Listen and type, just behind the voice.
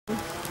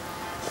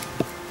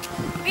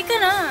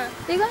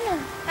Ikaw na.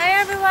 Hi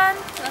everyone!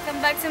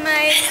 Welcome back to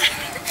my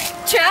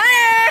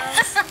channel!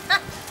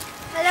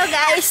 Hello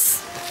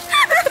guys!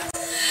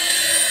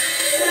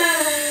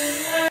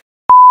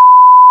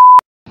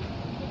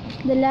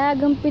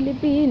 Dalagang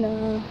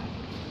Pilipina.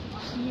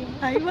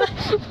 Ay ba?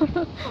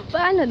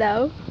 Paano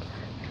daw?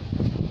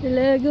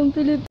 Dalagang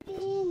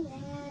Pilipina.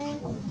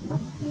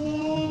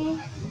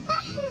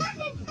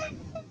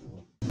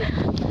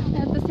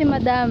 Ito si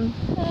Madam.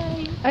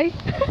 Ay!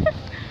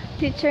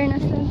 Teacher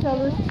na Santa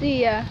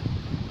Lucia.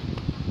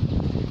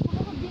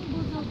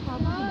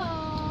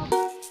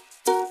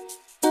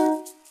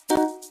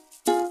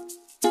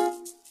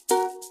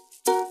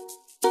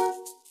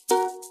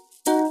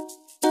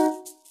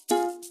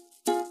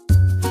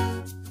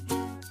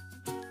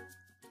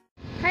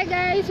 Hi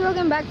guys!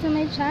 Welcome back to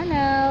my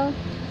channel.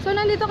 So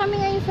nandito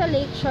kami ngayon sa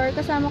Lakeshore.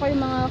 Kasama ko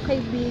yung mga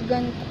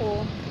kaibigan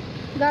ko.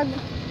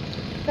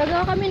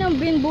 Gagawa kami ng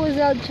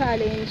Boozled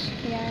challenge.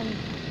 Yan.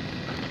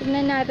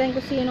 Tignan natin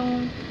kung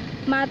sinong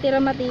matira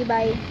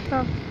matibay.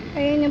 So,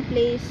 ayun yung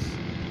place.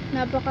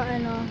 Napaka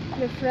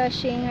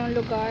refreshing yung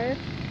lugar.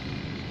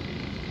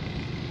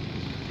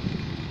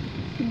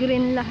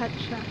 Green lahat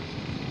siya.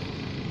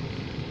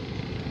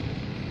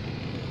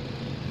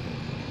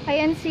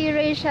 Ayan si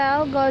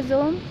Rachel, go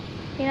zoom.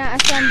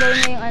 Ina-assemble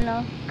niya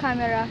yung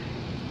camera.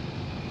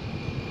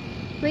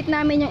 Wait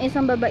namin yung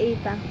isang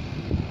babaita.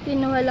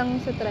 Kinuha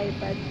lang sa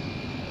tripod.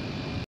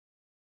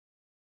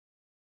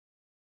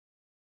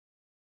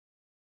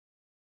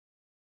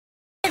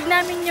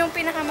 Namin yung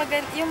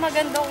yung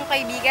maganda kong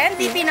kaibigan,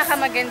 di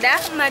pinakamaganda,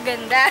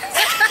 maganda.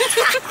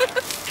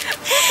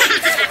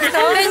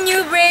 The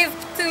new Brave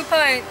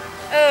 2.0.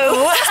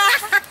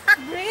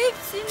 Brave?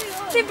 Sino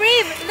yun? Si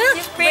Brave! Look!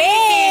 Si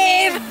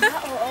Brave!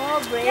 Oo,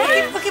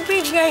 Brave.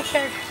 Paki-brave nga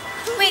yan.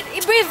 Wait,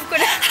 i-brave ko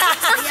na.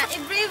 Yeah,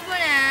 i-brave mo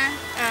na.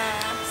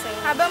 So,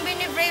 Habang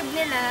bini-brave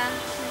nila,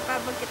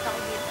 napabagkit ako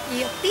dito.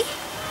 yupi.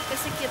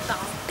 Kasi cute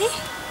ako.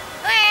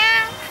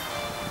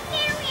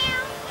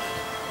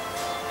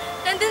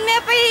 Nandun may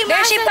pa yung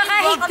Beshi pa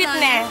kahigpit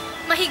na.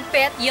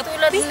 Mahigpit?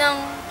 Tulad ng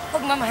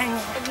Pagmamahal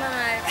niya.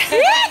 pagmamahal.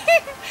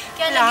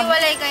 Kaya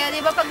nag-iwalay kayo,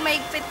 di ba pag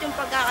mahigpit yung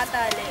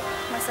pagkakatali,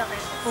 masakit.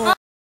 Oh.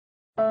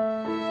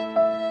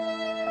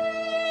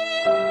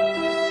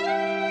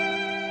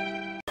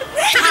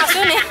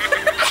 Aso eh.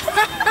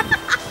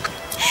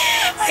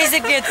 Ay,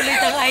 sige, tuloy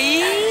tayo.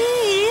 Ay.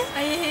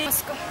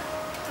 Masko.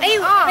 Ay,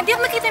 hindi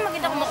ako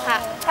makita ko mukha.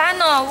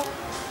 Paano?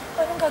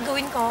 Anong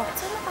gagawin ko?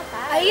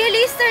 Ay,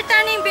 lister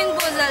ta na yung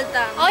Boozled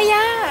ta. Oh,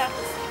 yeah.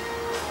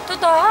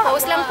 Totoo.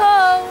 Pause lang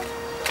po.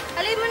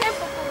 Alay mo na yung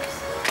pupus.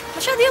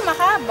 Masyado yung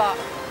makaba.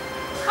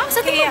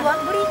 Sa tingin mo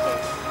ba? Burrito.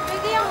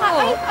 Pwede yung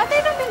ay, ate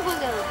yung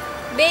Boozled.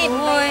 Babe,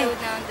 Uy.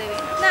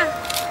 na.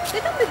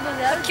 Dito yung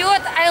Boozled.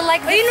 Cute. I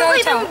like the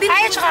photo.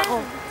 Ay, tsaka ako.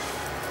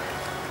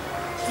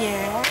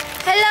 Yeah.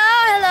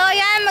 Hello!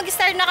 Yan,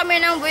 mag-start na kami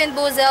ng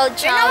Boozled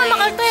challenge.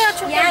 Makalto yung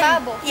super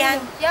babo.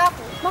 Yan.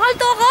 Yako.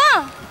 Makalto ka!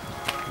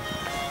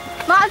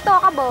 Makalto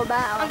ka,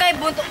 boba. Ang tayo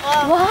buntok ko.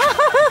 Wow!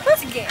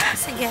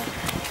 Sige.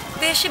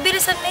 Beshi,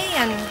 bilisan na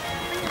yan.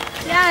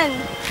 Yan.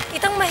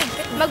 Itang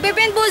mahigpit.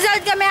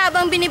 Magbe-Boozled kami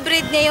habang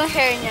binibreed niya yung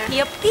hair niya.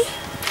 Yupi.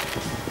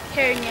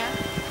 Hair niya.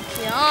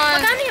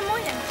 Yan. Magkano yung mo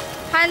yan?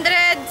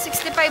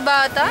 165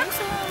 bata?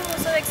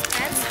 So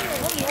expensive.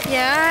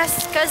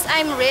 Yes, because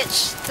I'm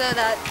rich, so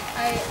that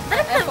I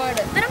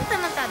afford it.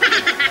 Daram-daman tayo.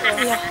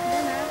 Yeah.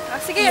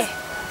 Sige. Yeah.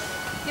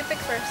 You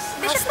pick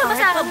first. Beshi,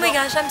 oh my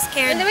gosh, I'm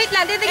scared. Wait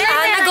lang, titignan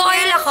natin.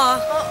 Nag-oil ako.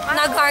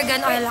 Nag-argan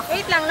oil ako.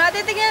 Wait lang,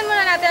 titignan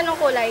muna natin anong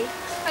kulay.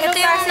 Ito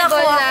yung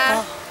nakuha ko.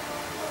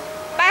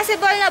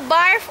 Possible na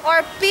barf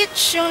or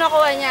peach yung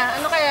nakuha niya.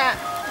 Ano kaya?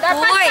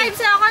 Dapat 5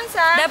 seconds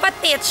ha? Dapat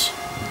peach.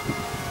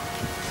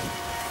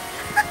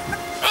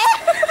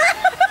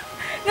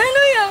 Ano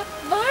yun?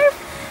 Barf?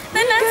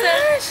 Nalasa.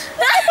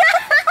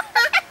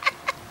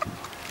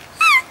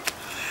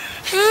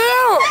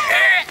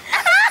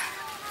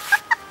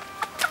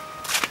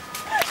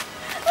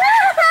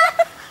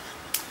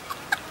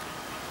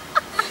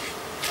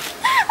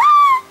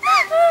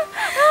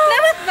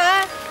 Dapat ba?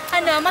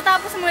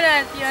 Matapos mo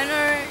lahat yun?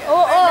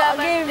 Oo,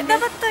 game.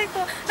 Dapat to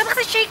ito. Dapat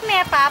kasi shake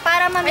me pa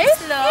para ma-mix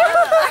lo.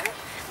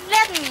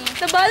 Let me.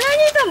 Nabala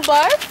niyo itong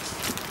barf?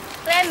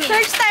 Let me.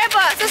 Search tayo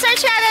po. So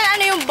search natin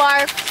ano yung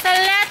barf. Sa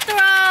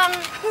letrang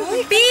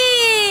B.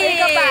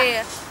 Ay, ka pa.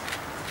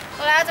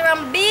 Sa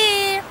letrang B.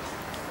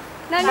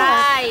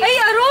 Bye. Ay,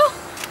 aro?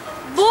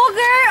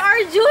 Booger or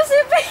juicy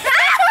pea?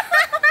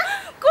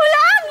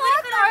 Kulang!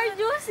 What or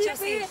juicy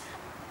pea?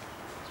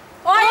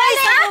 Oy,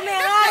 sa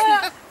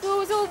bumerang!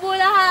 Susubo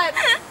lahat.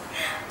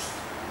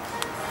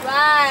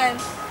 1,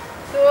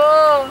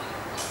 2.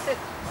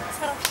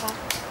 Sarap siya.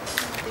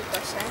 Hindi pa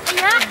siya.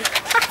 Yeah.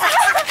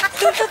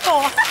 Tuto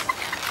ko.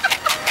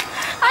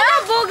 Ano?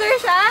 Booger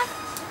siya?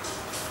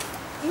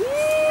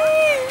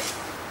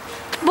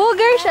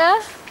 Booger siya?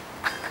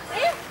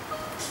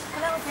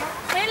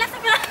 May lasa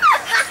ka lang.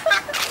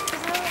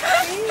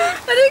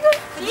 Aray ko.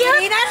 Yeah.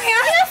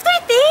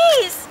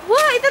 Aftertaste.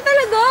 Wow, ito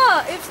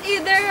talaga. It's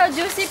either a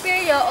juicy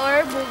peria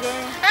or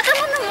booger. Ito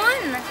mo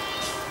naman.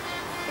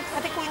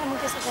 Ate, kuya naman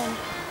kasi ka.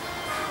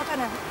 Ito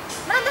na.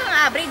 Maranda kang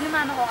abrade ng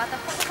mama ko katap.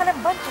 Ito ka na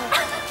ba ito?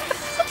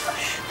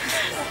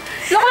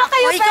 Loko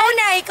kayo, O,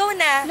 ikaw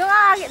na.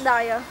 Nungakakit na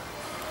kayo.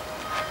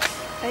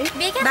 Ay?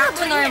 Bigyan Back na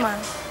to normal.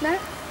 Na?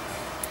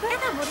 Kaya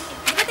na, buri.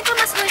 Di ba di pa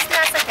mas worse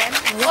lasa, Ken?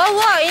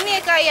 Wow,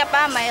 ini kaya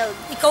pa, mild.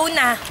 Ikaw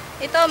na.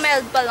 Ito,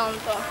 mild pa lang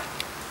to.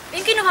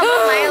 Yung kinuha mo,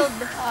 mild.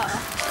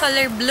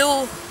 Color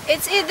blue.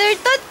 It's either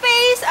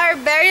toothpaste or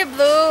berry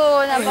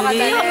blue.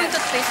 Napakadali. Hindi ako yung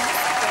toothpaste.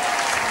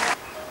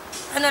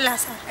 Ano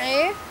lasa?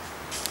 Ay?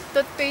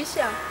 Toothpaste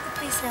siya.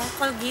 Toothpaste siya.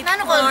 Colgate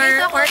Ano, Colgate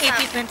o or Close-Up?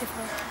 AP24.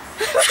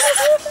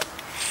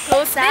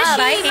 Close Besh, up.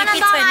 By Hindi mo na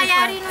ba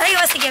kayari AP24. nun? Ay,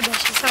 sige,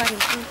 besh. Sorry.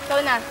 Ikaw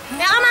na.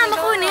 Kaya ka mama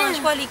kunin.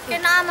 Actually, Kaya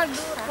na ka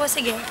magdura. O,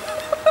 sige.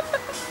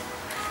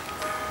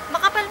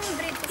 Makapal yung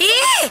bread.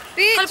 Peach!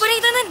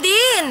 Kalpunito na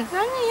din!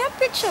 Ano yan?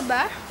 Peach siya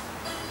ba?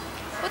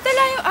 O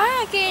tala yung,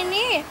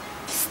 Kenny.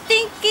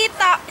 Stinky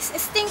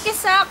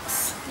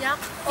socks.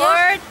 Yak.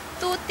 Or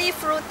tutti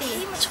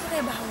frutti. Ay, matsura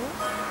ba ako?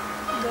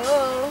 Go.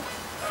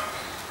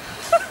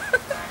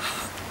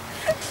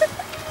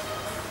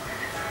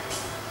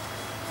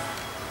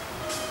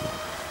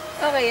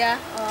 Okay,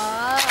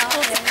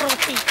 Tutti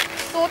frutti.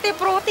 Tutti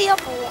frutti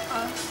ako.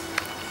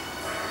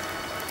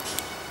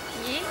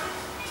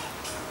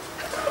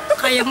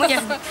 Kaya mo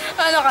yan.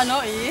 Ano ka,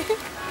 no,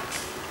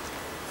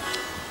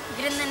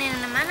 Green na nila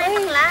naman. Ay,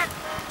 bakla.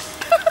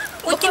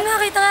 Huwag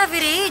nakita ng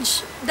average.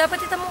 Dapat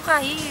ito mo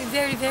kaya.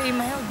 Very, very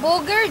mild.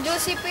 Booger,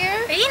 juicy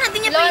pear, Ay, natin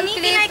niya lawn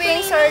painitin.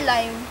 clippings, or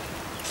lime.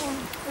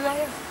 Wala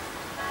yan.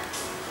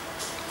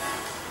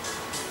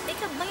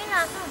 Ikaw, bangin na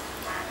ako.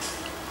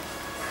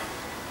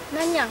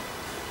 Nanya?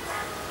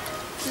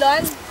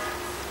 Lawn?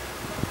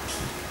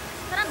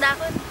 Parang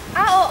dakot.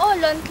 Oo,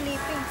 lawn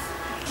clippings.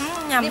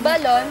 Yum. Di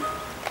ba lawn?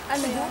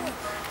 Ano yun?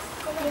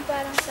 Yung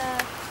parang sa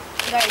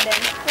garden.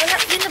 Wala,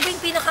 yun na ba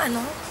yung pinaka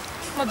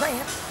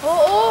mabait?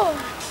 Oo.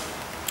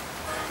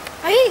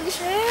 Ay,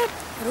 shit.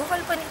 Pero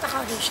kalpanita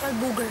ka rin siya,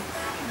 booger.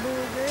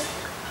 Booger.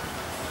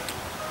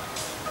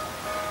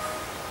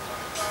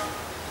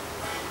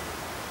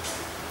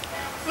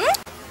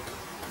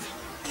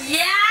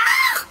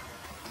 Yeah!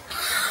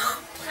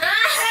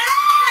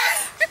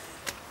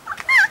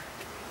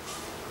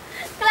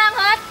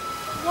 Klangot?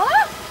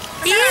 What?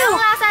 Ew! Ang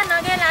lasa, no?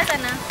 Kaya lasa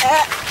na.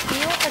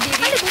 Ew,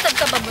 kadiri. Kalibutag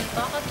ka ba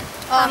buntok?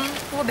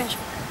 Oo, besh.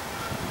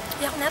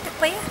 Iyak na,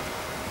 pa yan.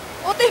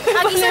 Uti mo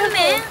ba Agisan na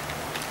me. ito?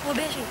 Oo,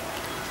 besh.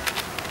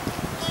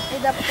 Ay,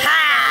 dapat.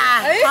 Ha!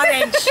 Ay.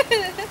 Orange.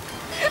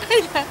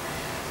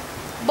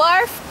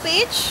 Barf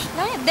peach?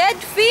 Dead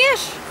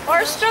fish?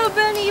 Or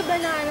strawberry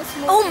banana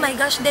smoothie? Oh my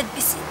gosh, dead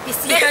piece.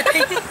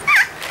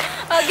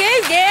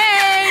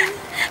 Again!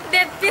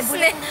 Dead piece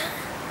na.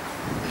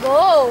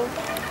 Go!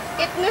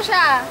 Hit mo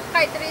siya.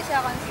 Kahit 3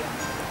 seconds lang.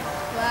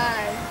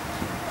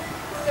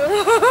 1.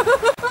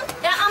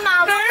 Kaya ka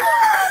mama ko.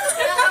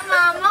 Kaya ka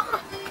mama ko.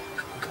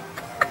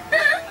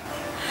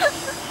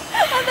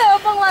 Ano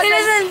pang water?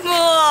 Pinasan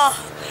mo!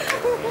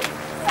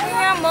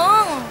 Kaya mo.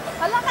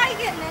 Wala kayo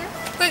ganun.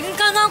 Pwede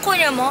ka nga ang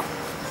kunya mo?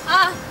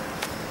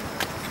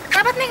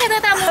 Dapat may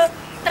katata mo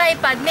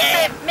tripod.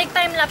 Make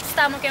time lapse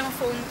tamo kayong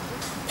phone.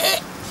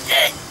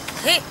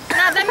 Hey!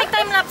 Nada, make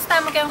time lapse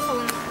tamo kayong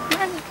phone.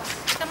 Ano?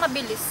 Ito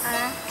mabilis.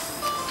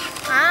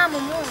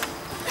 Mumu.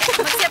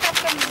 Mag-set up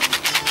ka mo.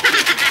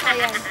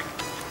 Ayan.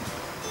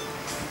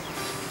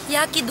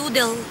 Yaki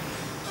doodle.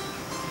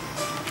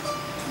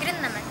 Green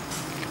naman.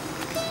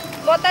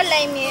 Bottle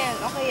lime yan.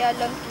 O kaya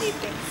lawn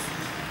clippings.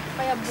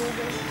 Kaya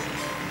booger.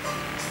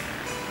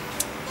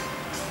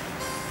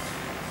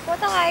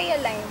 Bota kaya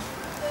lime.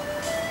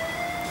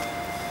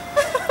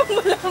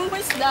 Wala mo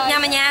isda.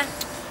 Yaman niya.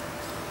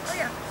 Oh,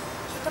 yeah.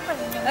 Ito pa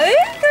rin yan. Ay,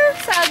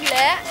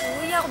 sagle.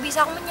 Uy, ako bisa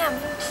ako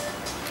manyaman.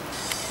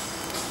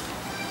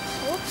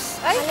 Oops.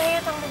 Ay,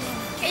 Malayat ang manyaman.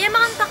 Kaya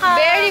makanta ka.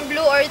 berry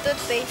blue or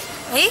toothpaste.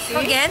 Ay,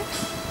 again?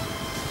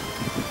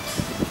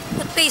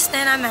 Toothpaste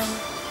na naman.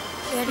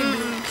 Very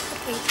blue.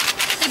 Toothpaste.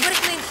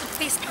 Favorite mo yung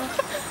toothpaste mo.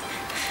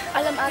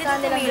 Alam ata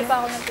Dito nilang di tumira. pa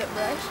ako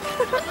nag-brush.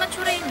 Ba't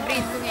matsura yung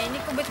breed ko ngayon? Hindi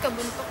kubit ka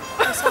buntok.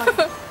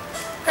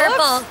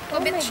 Purple.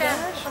 Kubit my siya.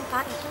 gosh. Ang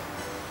pa ito.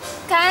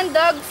 Canned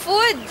dog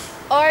food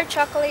or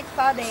chocolate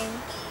pudding.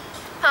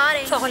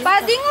 Pare. Chocolate.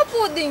 Pudding o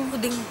pudding?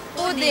 Pudding.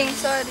 Pudding,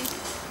 sorry.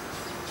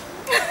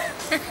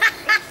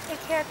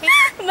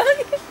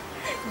 Bakit?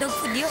 Dog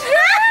food yun.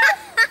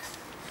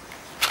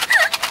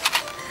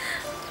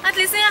 At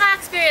least may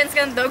naka-experience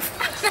kang dog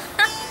food.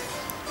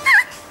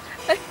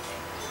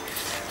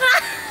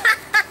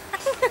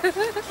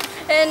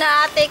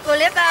 Na-take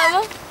ulit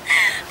mo.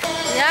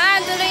 Yan,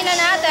 tuloy na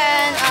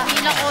natin.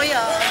 Hina ko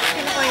yun.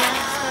 Ano ko yan?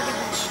 Sorry,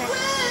 bullshit.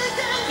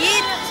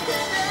 Yin.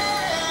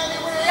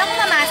 Hindi ako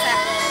mamasa.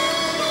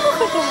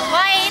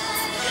 White.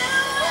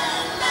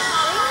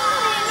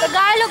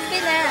 Tagalog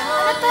din eh.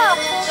 Ano to?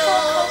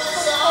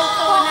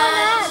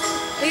 Coconut.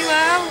 Ay,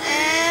 wow.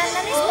 And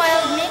ano yung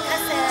spoiled milk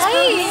as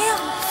Ay!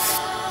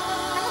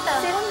 Ano to?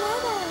 Serum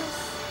noodles.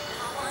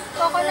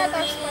 Coconut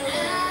or spoiled?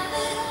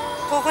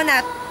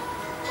 Coconut.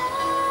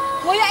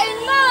 Nguyain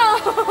mo!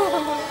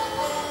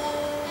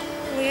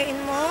 Luyain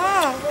mo.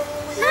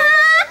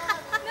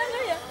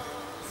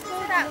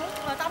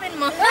 O, takapin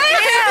mo.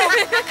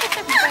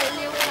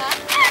 Baliw ka.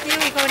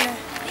 Yung ikaw na.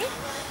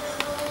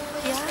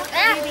 Yeah,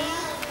 baby.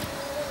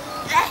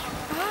 Ah,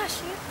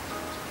 shit.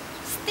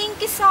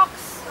 Stinky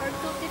socks or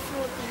tutti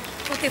frutti.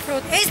 Tutti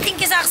frutti. Eh,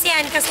 stinky socks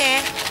yan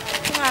kasi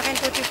yung akin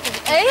tutti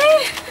frutti.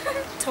 Eh!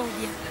 Told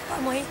ya.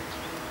 Pamoy.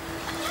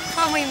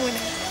 Pamoy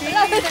muna.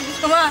 Wala ka na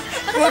gusto mo.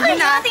 Huwag Yung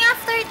na. ating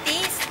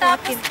aftertaste.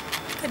 Tapos,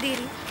 Tapos,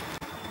 kadiri.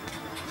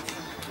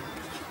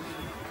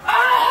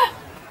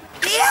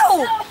 Ew!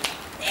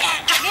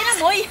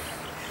 ginamoy.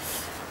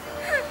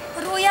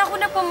 Ruya ko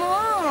na pa mo.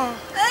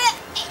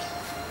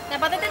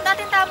 Dapat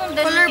natin tamong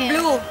dali. Color eh.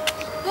 blue.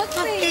 Toothpaste.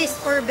 Toothpaste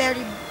or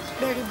berry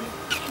blue.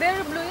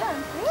 Berry blue yan.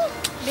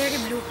 Berry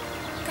blue.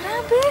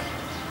 Grabe.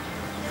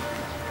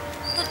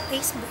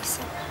 Toothpaste boys.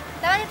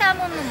 Dapat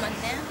tamong naman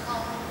eh.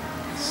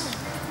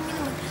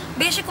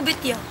 Beshi ko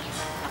bitya.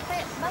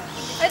 Okay,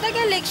 bakit? Ay,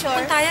 taga Lakeshore.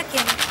 Pantayak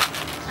yan.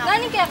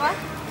 Gani kaya ka?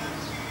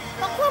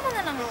 Pakuha mo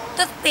na lang.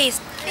 Toothpaste.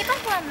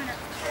 Pakuha mo na.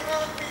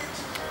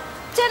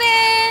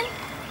 Tcharin!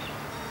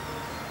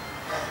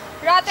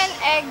 Rotten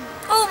egg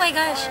Oh my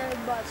gosh. or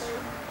butter.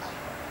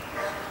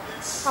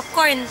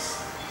 Popcorn.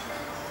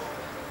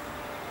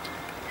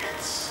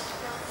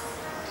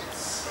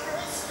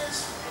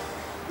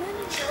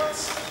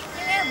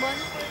 Yung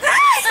airborne.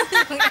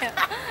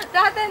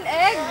 Rotten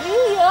egg?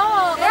 Iyo!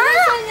 Ano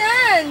saan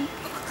yan?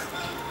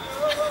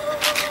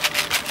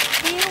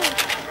 Ew.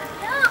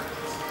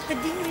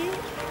 Kadiri.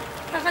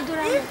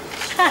 Kakadura mo.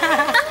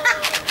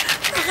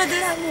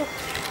 Kakadura mo.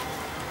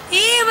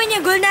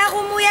 Manyagol na ako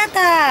mo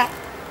yata.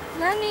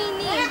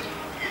 Nanini.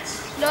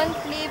 Lawn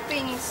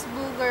clippings,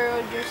 booger,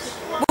 or jersey.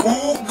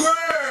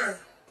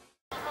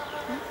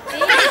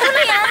 Ayoko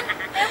na yan.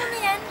 Ayoko na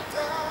yan.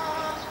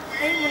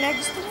 Ayun mo na.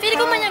 Gusto mo. Feeling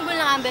ko manyagul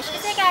lang ang besh.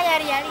 Kasi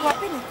kayari-yari.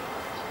 Wapin eh.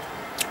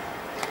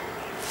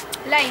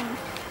 Lime.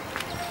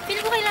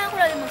 Feeling ko kailangan ko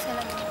lang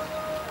magsalam.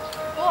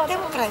 Oh, Kaya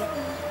mo try.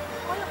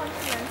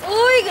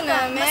 uy,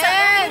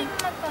 ganamen!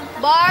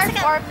 Barf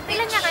or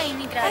Ilan niya kayo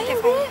ni Ay, Grabe?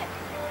 hindi.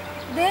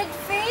 Dead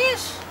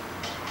fish.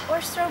 Or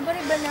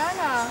strawberry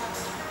banana.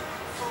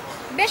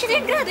 Besh, ito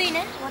yung grado yun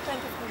eh.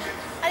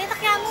 124. Alita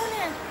kaya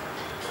muna.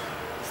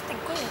 Stig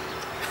ko eh.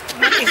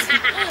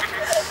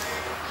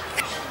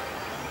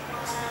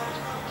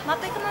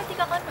 Mapay ka mga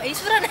tika ka. Ay,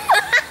 sura na.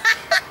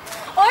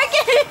 Oy,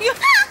 kayo!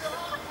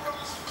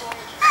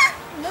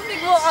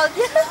 Lumig out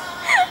yan.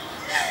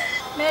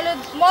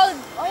 Mold.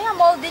 Oh yeah,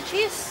 moldy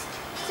cheese.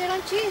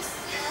 Sinong cheese?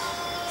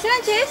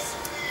 Sinong cheese?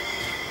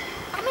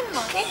 Amin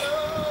mo. Eh.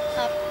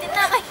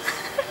 Tinakay.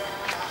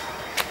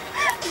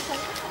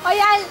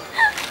 Ayan.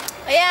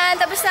 Ayan,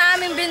 tapos na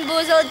aming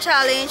Boozled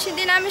challenge.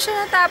 Hindi namin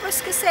siya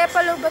natapos kasi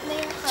palubat na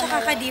yung Tsaka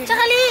kadiri.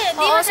 Tsaka di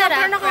Oo, masarap.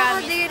 sobrang Promise.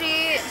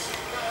 nakakadiri.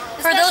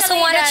 For those who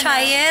wanna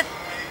try it,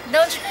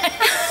 Don't try.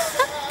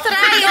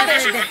 Try Don't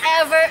it.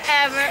 ever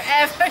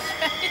try.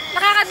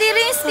 Nakakadiri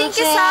yung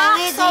stinky So, socks.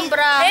 solid.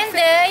 Sobra.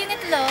 Hindi, yung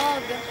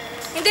itlog.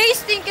 Hindi yung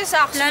stinky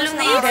socks. Lalong Mas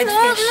na yung dead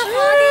Itlog, fish. look.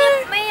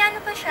 May ano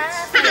pa siya.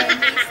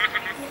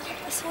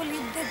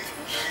 Solid dead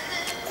fish.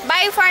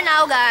 Bye for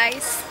now,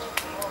 guys.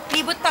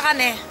 Libot pa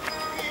kami.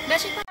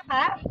 Beshi pa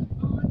ka?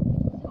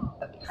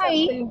 Hi.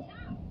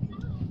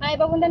 Hi,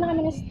 papunta na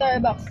kami ng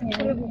Starbucks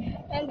niya.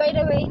 And by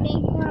the way,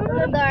 thank you nga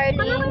pala,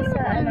 darling,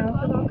 sa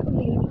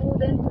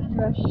food and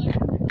toothbrush.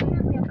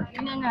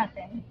 Tingnan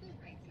natin.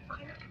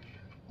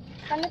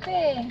 Ano to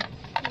eh?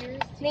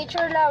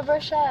 Nature lover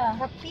siya.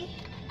 Happy?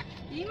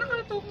 Hindi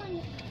makatutuman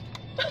niya.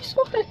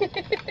 Sorry.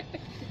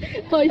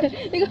 Oh, yan.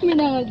 Ikaw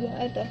minangad mo.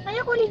 Ito.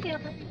 Ayaw ko ulit kaya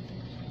ka.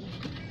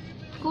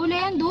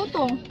 Kulay yan,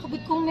 dutong.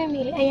 Kabit kong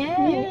memil.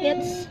 Ayan.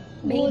 It's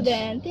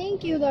wooden.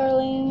 Thank you,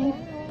 darling.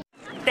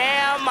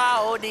 Damn,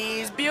 all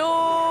these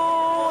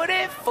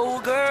beautiful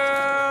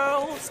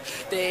girls.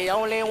 They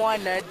only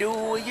wanna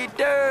do you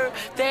dirt.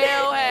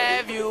 They'll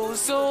have you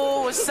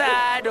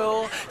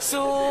suicidal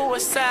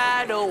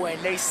when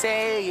they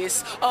say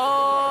it's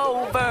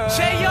over.